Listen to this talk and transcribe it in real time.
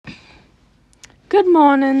Good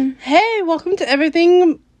morning. Hey, welcome to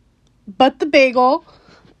Everything But the Bagel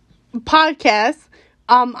podcast.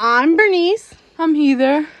 I'm Bernice. I'm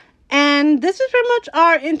Heather. And this is pretty much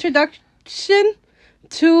our introduction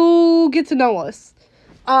to get to know us.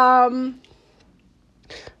 We're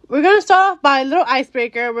going to start off by a little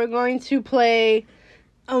icebreaker. We're going to play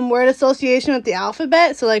word association with the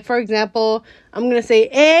alphabet. So, like, for example, I'm going to say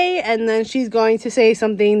A, and then she's going to say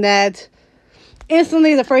something that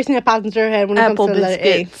instantly the first thing that pops into her head when it Apple comes to the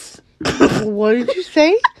biscuits. letter A. What did you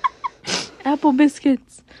say? Apple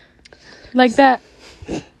biscuits. Like that.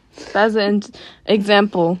 That's an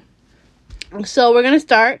example. So we're going to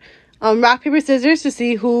start rock, paper, scissors to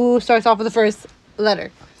see who starts off with the first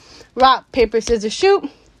letter. Rock, paper, scissors, shoot.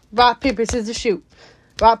 Rock, paper, scissors, shoot.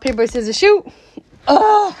 Rock, paper, scissors, shoot.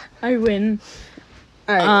 Oh, I win.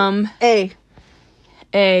 all right.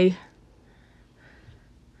 A.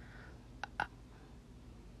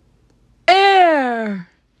 Air.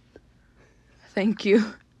 Thank you.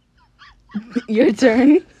 Your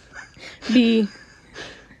turn. B.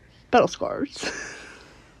 Battle scars.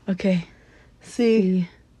 Okay. C.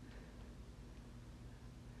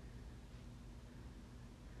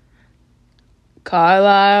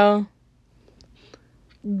 Carlisle.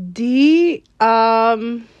 D.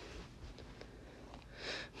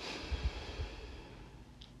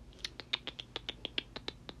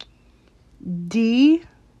 D.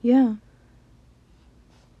 Yeah.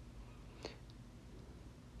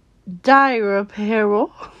 Dire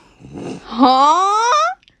apparel.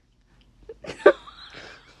 Huh? Did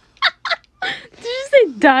you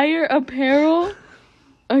say dire apparel?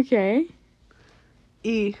 Okay.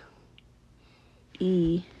 E.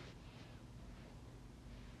 E.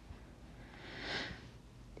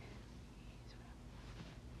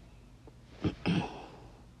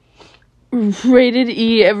 Rated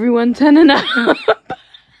E, everyone 10 and up.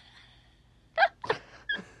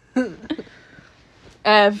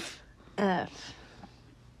 F. F.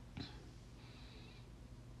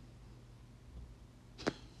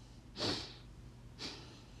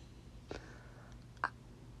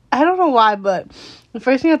 I don't know why, but the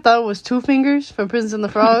first thing I thought was Two Fingers from Princess and the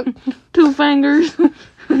Frog. Two fingers.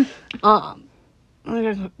 We're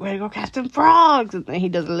gonna go catch them frogs, and then he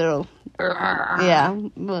does a little, yeah,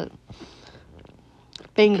 but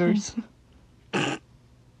fingers.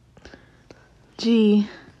 G.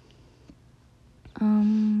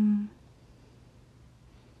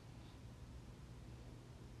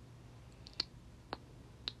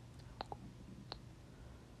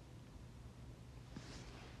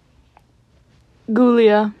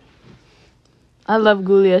 Gulia. I love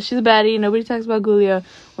Gulia. She's a baddie. Nobody talks about Gulia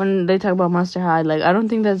when they talk about Monster High. Like, I don't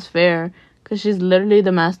think that's fair, because she's literally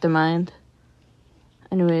the mastermind.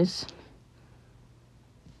 Anyways.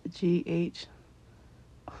 G-H.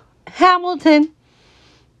 Hamilton.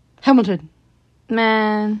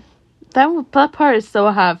 Man, that part is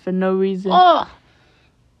so hot for no reason. Oh!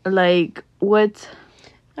 Like, what?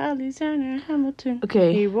 Alexander Hamilton.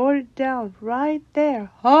 Okay. He wrote it down right there.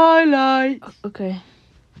 Highlights. Okay.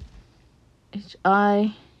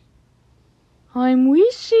 H-I. I'm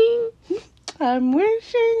wishing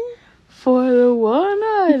for the one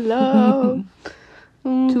I love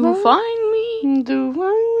to find me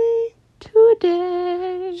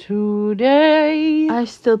today. I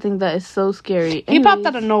still think that is so scary. He popped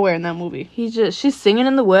out of nowhere in that movie. She's singing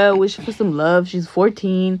in the well, wishing for some love. She's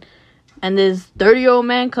 14. And this 30-year-old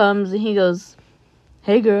man comes and he goes,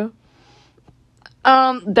 "Hey, girl."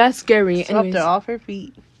 That's scary. Swept her off her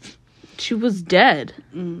feet. She was dead.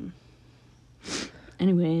 Mm.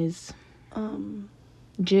 Anyways.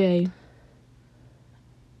 J.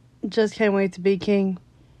 Just can't wait to be king.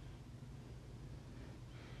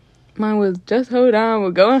 Mine was just hold on,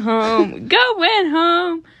 we're going home. We're going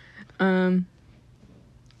home.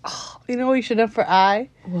 You know what you should have for I?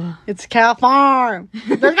 What? It's cow farm.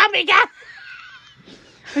 There's gonna be cow.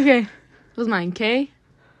 Okay. What was mine? K?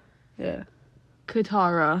 Yeah.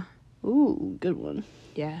 Katara. Ooh, good one.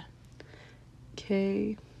 Yeah.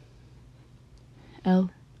 K. L.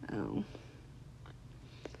 L.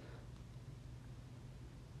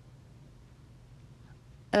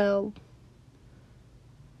 L.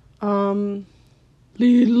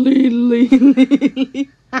 Lead.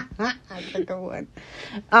 That's a good one.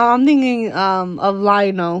 I'm thinking of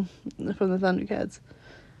Lionel from the Thundercats.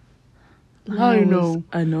 Lionel,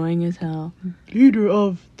 annoying as hell. leader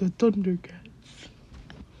of the Thundercats.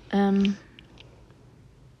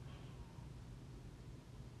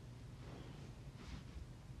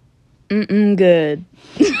 Good.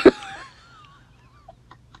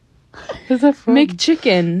 Who's that from?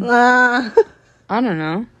 McChicken. I don't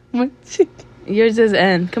know. McChicken. Yours is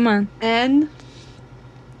N. Come on. N.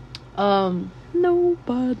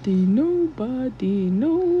 Nobody, nobody,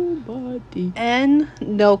 nobody. And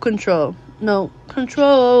no control. No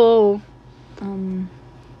control.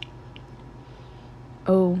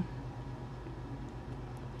 Oh.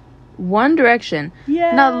 One Direction.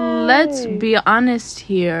 Yay. Now, let's be honest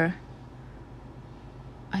here.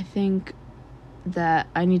 I think that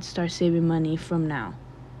I need to start saving money from now.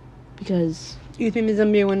 Because You think there's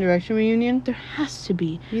gonna be a One Direction reunion? there has to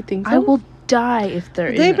be. You think so? I will die if there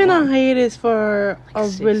isn't. They've been on one. hiatus for Like a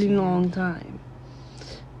 6 really years. long time.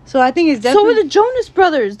 So I think it's So definitely... were the Jonas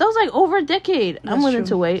Brothers. That was like over a decade. I'm That's willing true.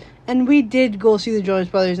 to wait. And we did go see the Jonas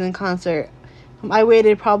Brothers in concert. I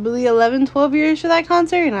waited probably 11, 12 years for that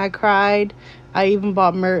concert, and I cried. I even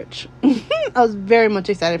bought merch. I was very much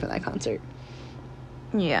excited for that concert.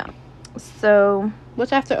 Yeah. So,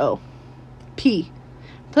 What's after O? P.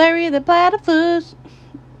 Larry the Platypus.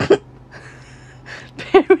 Larry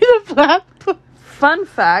the Platypus. fun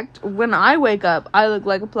fact, when I wake up, I look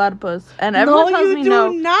like a platypus. And everyone tells me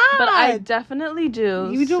no. Not. But I definitely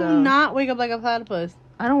do. You do so. not wake up like a platypus.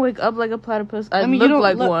 I don't wake up like a platypus. I you look don't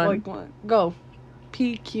like look one. like one. Go.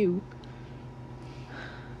 PQ.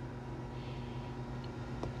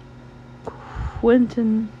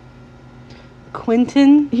 Quentin.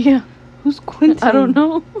 Quentin? Yeah. Who's Quentin? I don't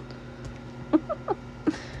know.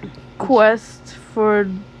 Quest for...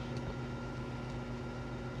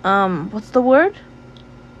 what's the word?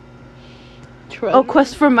 Treasure? Oh,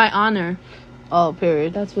 quest for my honor. Oh,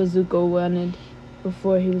 period. That's what Zuko wanted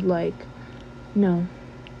before he was like, no.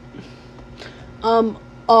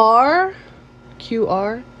 R.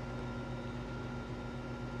 QR.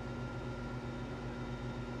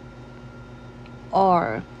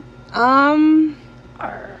 R.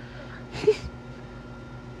 R.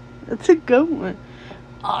 That's a good one.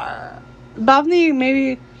 R. Bobney,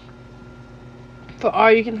 maybe for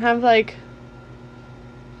R you can have like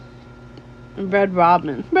Red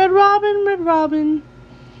Robin. Red Robin, Red Robin.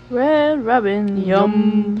 Red Robin,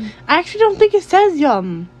 yum. I actually don't think it says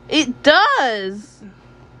yum. It does.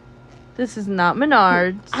 This is not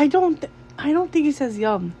Menards. I don't think it says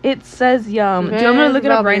yum. It says yum. Do you want me to look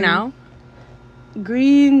it up right now?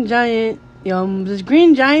 Green Giant yum. Does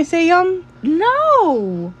Green Giant say yum?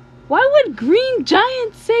 No. Why would Green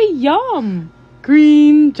Giant say yum?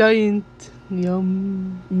 Green Giant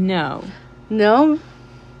yum. No. No?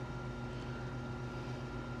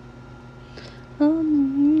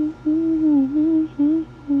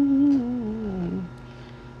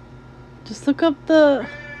 Just look up the...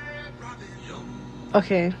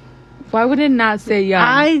 Okay. Why would it not say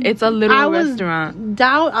yum? It's a little I was restaurant.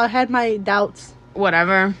 I had my doubts.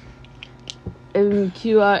 Whatever.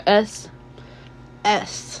 QRS.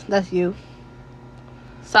 S. That's you.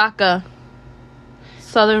 Saka.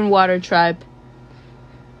 Southern Water Tribe.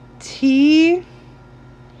 T.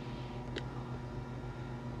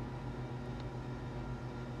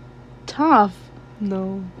 Tough.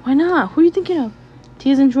 No. Why not? Who are you thinking of?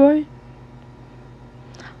 T as in Troy?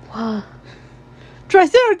 What?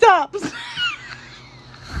 Triceratops.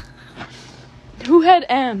 Who had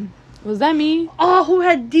M? Was that me? Oh, who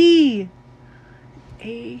had D?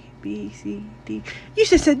 A, B, C, D. You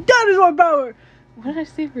should have said dinosaur power. What did I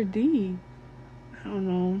say for D? I don't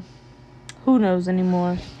know. Who knows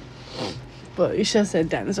anymore? But you should have said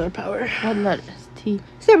dinosaur power. What letters? T.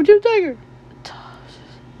 Saber-tooth tiger.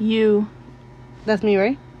 U. That's me,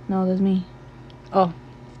 right? No, that's me. Oh.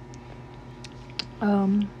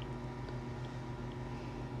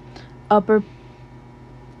 Upper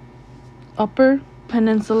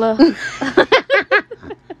Peninsula.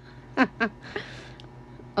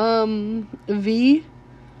 V.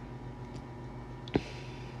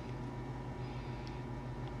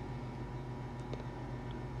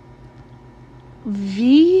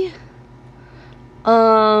 V.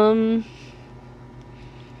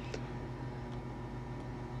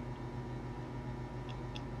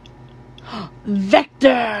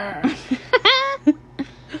 Vector.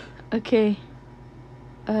 Okay.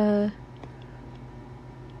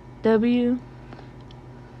 W.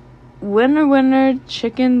 Winner, winner,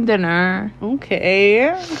 chicken dinner.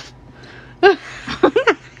 Okay.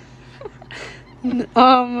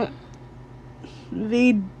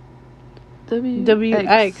 V. W.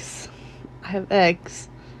 X. I have X.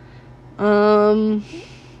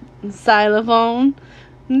 Xylophone.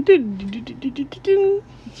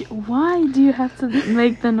 Why do you have to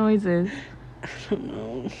make the noises? I don't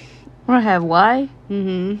know. I have Y.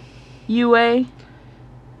 Mm-hmm. UA.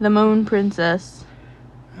 The Moon Princess.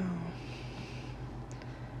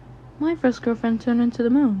 My first girlfriend turned into the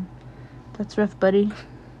moon. That's rough, buddy.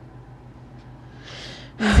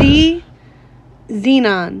 Z.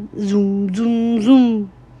 Xenon. Zoom, zoom,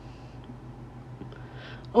 zoom.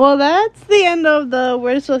 Well, that's the end of the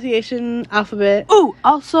word association alphabet. Oh,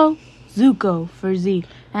 also Zuko for Z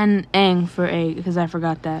and Aang for A, because I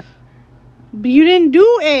forgot that. But you didn't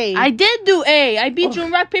do A. I did do A. I beat you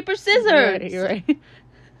in rock, paper, scissors. You're right.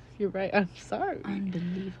 You're right. I'm sorry.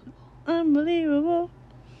 Unbelievable.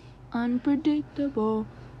 Unpredictable.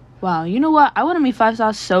 Wow, you know what? I want to meet 5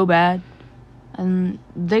 stars so bad. And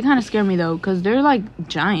they kind of scare me, though, because they're like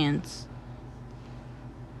giants.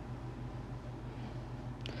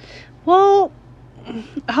 Well,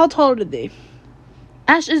 how tall are they?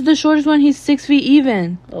 Ash is the shortest one. He's 6 feet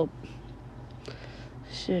even. Oh.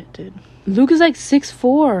 Shit, dude. Luke is like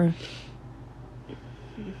 6'4".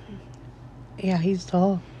 Yeah, he's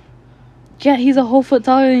tall. Yeah, he's a whole foot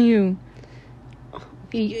taller than you.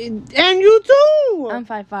 And you too! I'm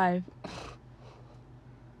 5'5".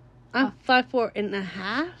 I'm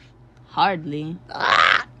 5'4.5". Hardly.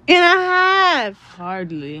 And a half.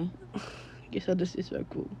 Hardly. You're so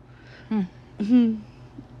disrespectful. So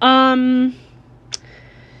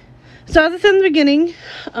as I said in the beginning,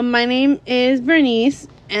 my name is Bernice,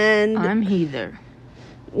 and I'm Heather.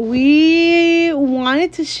 We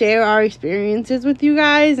wanted to share our experiences with you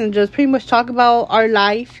guys and just pretty much talk about our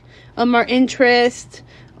life, our interests,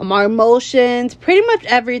 our emotions, pretty much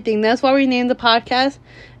everything. That's why we named the podcast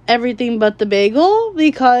Everything But the Bagel,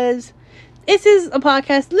 because this is a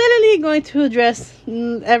podcast literally going to address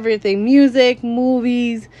everything: music,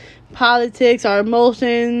 movies, politics, our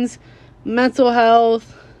emotions, mental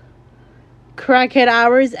health, crackhead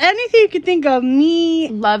hours, anything you could think of. Me,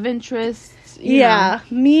 love interests. Yeah,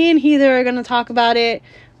 me and Heather are gonna talk about it.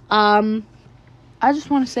 I just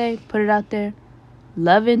want to say, put it out there,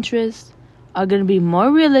 love interests are gonna be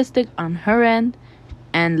more realistic on her end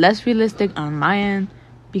and less realistic on my end,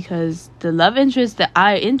 because the love interests that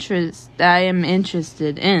I am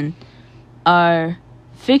interested in are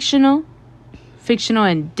fictional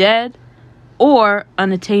and dead, or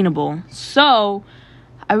unattainable. So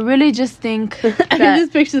I really just think that I can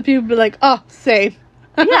just picture the people be like, oh, same.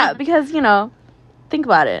 Yeah, because, think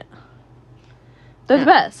about it. They're the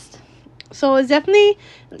best. So it's definitely,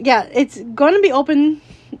 it's going to be open,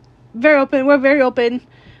 very open. We're very open.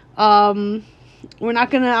 We're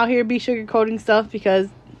not going to out here be sugarcoating stuff, because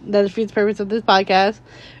that defeats the purpose of this podcast.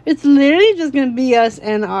 It's literally just going to be us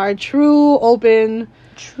and our true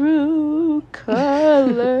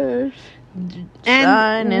colors.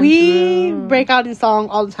 And we break out in song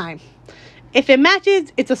all the time. If it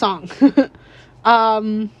matches, it's a song.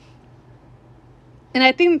 And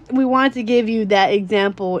I think we wanted to give you that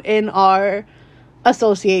example in our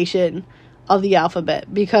association of the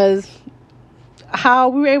alphabet, because how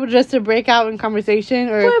we were able just to break out in conversation,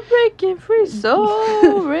 or we're breaking free,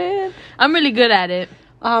 soaring. I'm really good at it.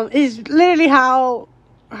 Is literally how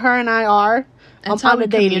her and I are. That's how we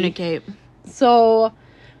communicate. So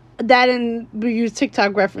that, and we use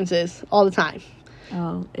TikTok references all the time.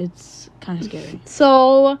 Oh, it's kind of scary.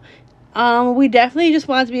 So we definitely just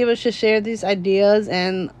wanted to be able to share these ideas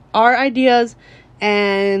and our ideas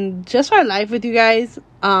and just our life with you guys.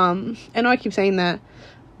 I know I keep saying that,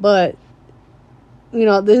 but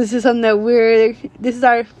this is something that this is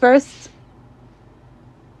our first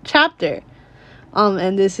chapter.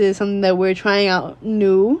 And this is something that we're trying out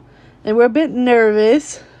new, and we're a bit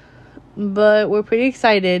nervous, but we're pretty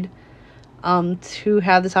excited to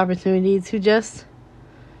have this opportunity to just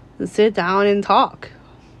sit down and talk.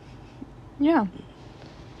 Yeah.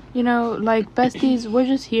 Like besties, we're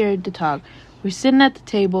just here to talk. We're sitting at the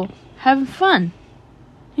table, having fun.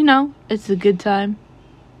 It's a good time.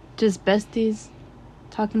 Just besties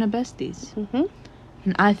talking to besties. Mm-hmm.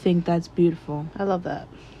 And I think that's beautiful. I love that.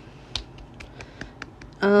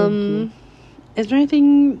 Is there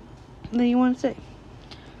anything that you want to say?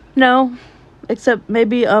 No, except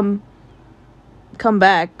maybe come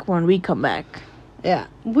back when we come back. Yeah,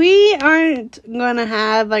 we aren't gonna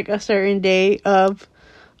have like a certain day of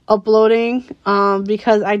uploading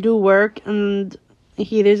because I do work and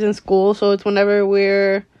he is in school, so it's whenever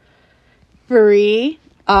we're free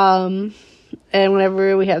and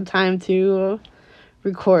whenever we have time to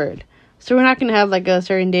record. So we're not gonna have like a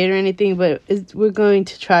certain date or anything, but we're going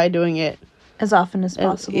to try doing it as often as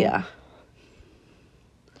possible. Yeah.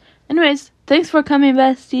 Anyways, thanks for coming,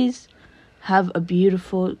 besties. Have a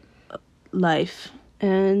beautiful life.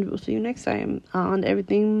 And we'll see you next time on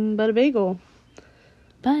Everything But a Bagel.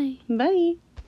 Bye. Bye.